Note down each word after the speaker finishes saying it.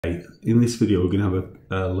In this video, we're going to have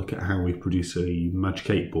a look at how we produce a Magic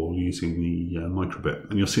 8 ball using the MicroBit.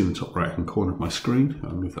 And you'll see in the top right hand corner of my screen,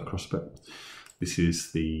 I'll move that across a bit. This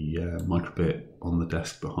is the MicroBit on the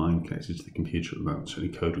desk behind, connected to the computer at the moment, so any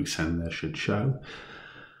code we send there should show.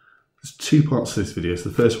 There's two parts to this video. So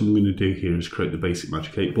the first one we're going to do here is create the basic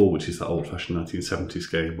Magic 8 ball, which is that old-fashioned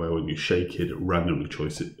 1970s game where when you shake it, it randomly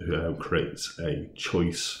creates a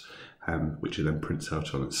choice, which it then prints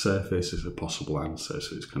out on its surface as a possible answer.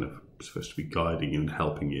 So it's kind of supposed to be guiding you and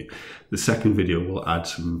helping you. The second video will add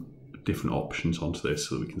some different options onto this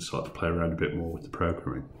so that we can start to play around a bit more with the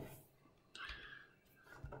programming.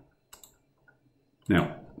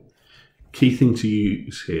 Now, key thing to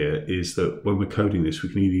use here is that when we're coding this, we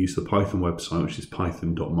can either use the Python website, which is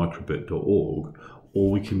python.microbit.org,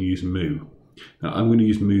 or we can use Moo. Now, I'm going to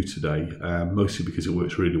use Moo today, mostly because it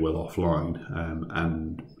works really well offline,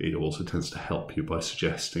 and it also tends to help you by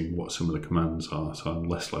suggesting what some of the commands are, so I'm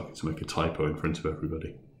less likely to make a typo in front of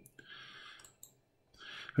everybody.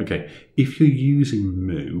 Okay, if you're using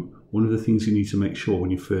Moo, one of the things you need to make sure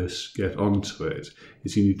when you first get onto it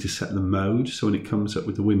is you need to set the mode. So when it comes up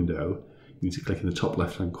with the window, you need to click in the top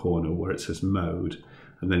left hand corner where it says mode,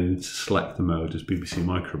 and then you need to select the mode as BBC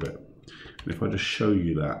MicroBit. And if I just show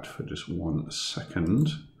you that for just 1 second,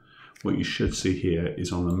 what you should see here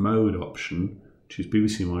is on the mode option, choose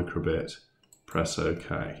BBC MicroBit, press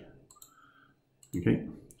OK. Okay,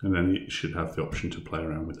 and then you should have the option to play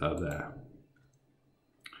around with that there.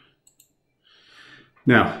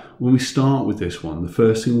 Now, when we start with this one, the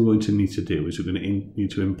first thing we're going to need to do is we're going to need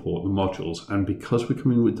to import the modules. And because we're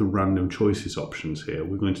coming with the random choices options here,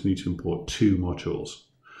 we're going to need to import two modules.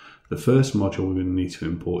 The first module we're going to need to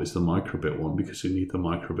import is the MicroBit one because we need the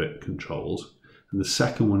MicroBit controls. And the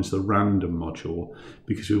second one is the random module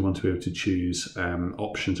because we want to be able to choose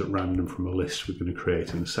options at random from a list we're going to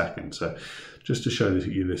create in a second. So just to show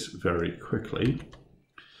you this very quickly,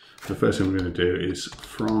 the first thing we're going to do is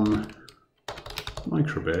from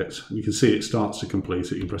MicroBit, and you can see it starts to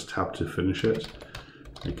complete it. You press tab to finish it.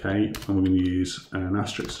 Okay, and we're going to use an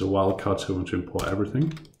asterisk as a wildcard, so we want to import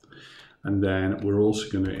everything. And then we're also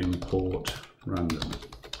going to import random.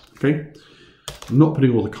 Okay, I'm not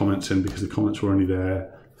putting all the comments in because the comments were only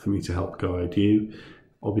there for me to help guide you.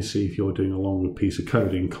 Obviously, if you're doing a longer piece of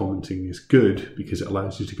coding, commenting is good because it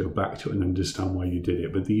allows you to go back to it and understand why you did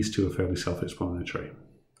it. But these two are fairly self-explanatory.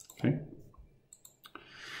 Okay.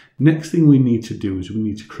 Next thing we need to do is we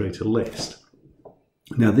need to create a list.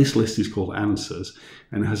 Now this list is called answers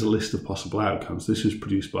and it has a list of possible outcomes. This was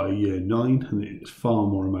produced by Year 9 and it's far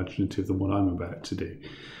more imaginative than what I'm about to do.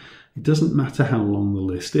 It doesn't matter how long the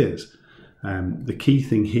list is. The key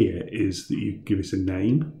thing here is that you give it a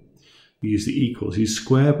name, you use the equals, use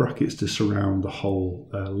square brackets to surround the whole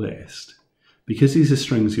list. Because these are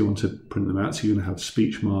strings, you want to print them out, so you're going to have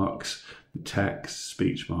speech marks, the text,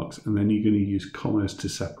 speech marks, and then you're going to use commas to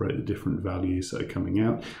separate the different values that are coming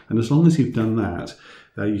out. And as long as you've done that,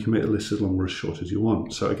 you can make the list as long or as short as you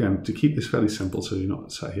want. So again, to keep this fairly simple, so you're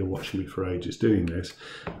not sat here watching me for ages doing this,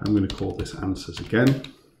 I'm going to call this answers again.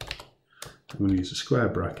 I'm going to use a square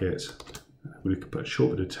bracket. I'm going to put a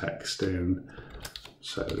short bit of text in,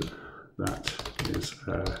 so that is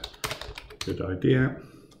a good idea.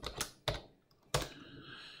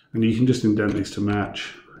 And you can just indent these to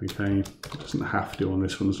match. Okay, it doesn't have to on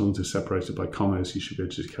this one, as long as it's separated by commas, you should be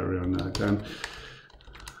able to just carry on now again.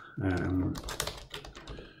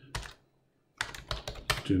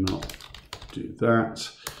 Do not do that.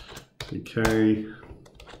 Okay.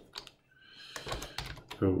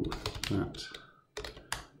 Oh, that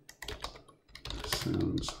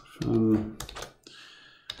sounds fun.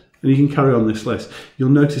 And you can carry on this list. You'll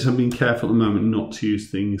notice I'm being careful at the moment not to use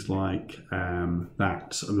things like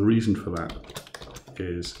that. And the reason for that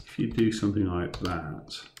is if you do something like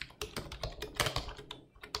that,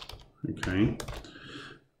 okay,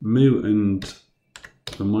 Moo and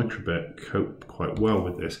the MicroBit cope quite well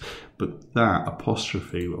with this, but that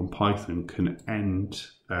apostrophe on Python can end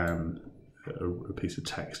a piece of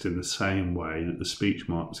text in the same way that the speech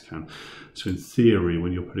marks can. So in theory,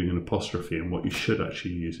 when you're putting an apostrophe in, what you should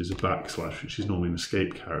actually use is a backslash, which is normally an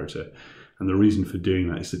escape character. And the reason for doing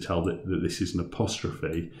that is to tell that this is an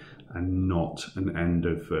apostrophe and not an end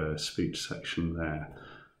of speech section there.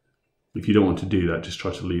 If you don't want to do that, just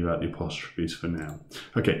try to leave out the apostrophes for now.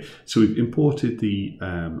 Okay, so we've imported the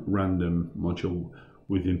random module,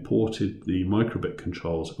 we've imported the MicroBit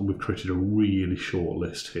controls, and we've created a really short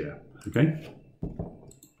list here. Okay.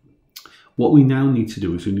 What we now need to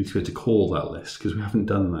do is we need to be able to call that list because we haven't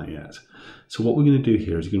done that yet. So what we're going to do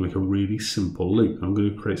here is we're going to make a really simple loop. I'm going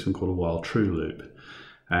to create something called a while true loop.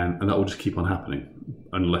 and that will just keep on happening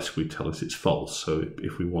unless we tell us it's false. So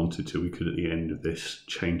if we wanted to, we could at the end of this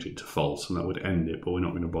change it to false, and that would end it, but we're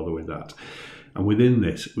not going to bother with that. And within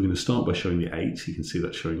this, we're going to start by showing the 8. You can see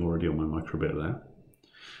that showing already on my MicroBit there.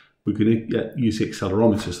 We're going to use the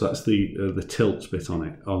accelerometer, so that's the tilt bit on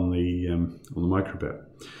it, on the MicroBit.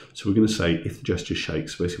 So we're going to say if the gesture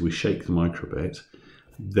shakes, so basically we shake the MicroBit,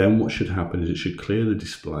 then what should happen is it should clear the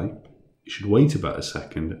display, it should wait about a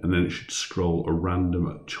second, and then it should scroll a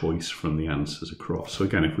random choice from the answers across. So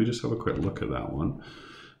again, if we just have a quick look at that one,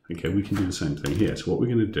 okay, we can do the same thing here. So what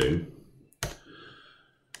we're going to do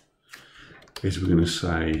is we're going to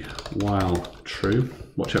say while true,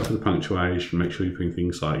 watch out for the punctuation, make sure you bring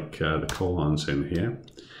things like the colons in here,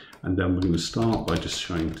 and then we're going to start by just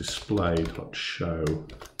showing display.show.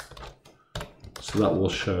 So that will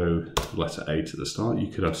show the letter 8 at the start.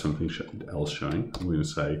 You could have something else showing. I'm going to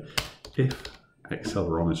say if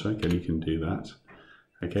accelerometer, again you can do that.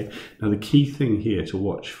 Okay, now the key thing here to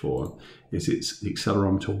watch for is the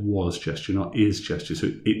accelerometer was gesture, not is gesture.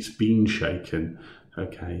 So it's been shaken,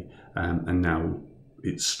 okay, and now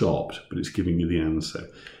it's stopped, but it's giving you the answer.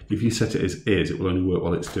 If you set it as is, it will only work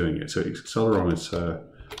while it's doing it. So accelerometer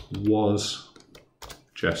was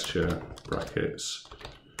gesture brackets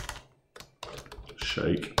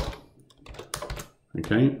shake.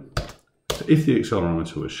 Okay, so if the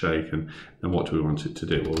accelerometer was shaken, then what do we want it to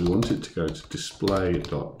do? Well, we want it to go to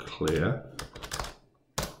display.clear.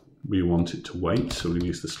 We want it to wait, so we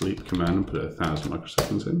use the sleep command and put 1000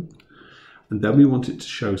 microseconds in. And then we want it to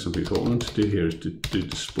show something. So what we want to do here is to do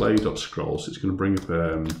display.scroll. So it's going to bring up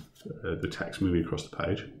the text moving across the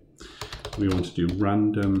page. We want to do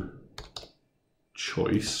random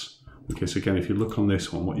choice. Okay, so again, if you look on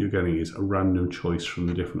this one, what you're getting is a random choice from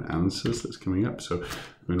the different answers that's coming up. So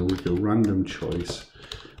we're going to go random choice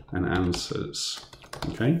and answers.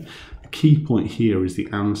 Okay, the key point here is the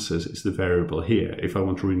answers is the variable here. If I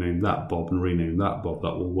want to rename that Bob and rename that Bob,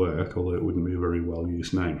 that will work, although it wouldn't be a very well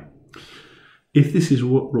used name. If this is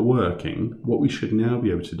working, what we should now be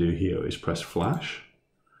able to do here is press flash.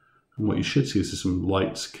 And what you should see is some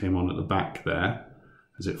lights came on at the back there.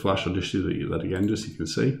 As it flashed, I'll just do that again, just so you can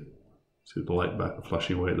see. So the light back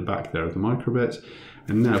flashing away at the back there of the MicroBit.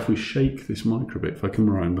 And now if we shake this MicroBit, if I come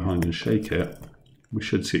around behind and shake it, we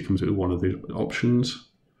should see it comes with one of the options.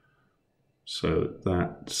 So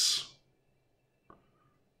that's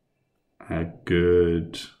a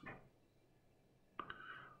good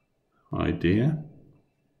idea.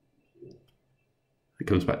 It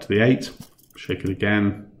comes back to the 8, shake it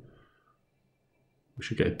again. We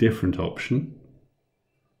should get a different option,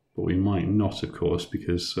 but we might not, of course,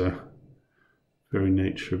 because the very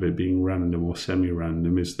nature of it being random or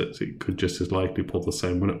semi-random is that it could just as likely pull the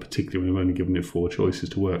same one up, particularly when we've only given it 4 choices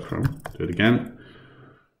to work from. Do it again.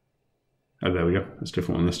 Oh, there we go. That's a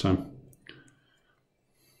different one this time.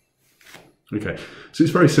 Okay, so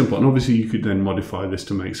it's very simple, and obviously you could then modify this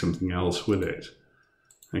to make something else with it.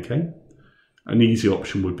 Okay, an easy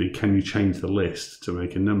option would be, can you change the list to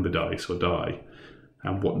make a number dice or die,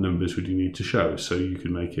 and what numbers would you need to show? So you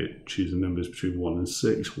could make it choose the numbers between 1 and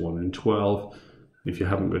 6, 1 and 12. If you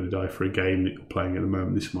haven't got a die for a game that you're playing at the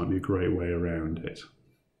moment, this might be a great way around it.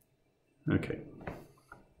 Okay.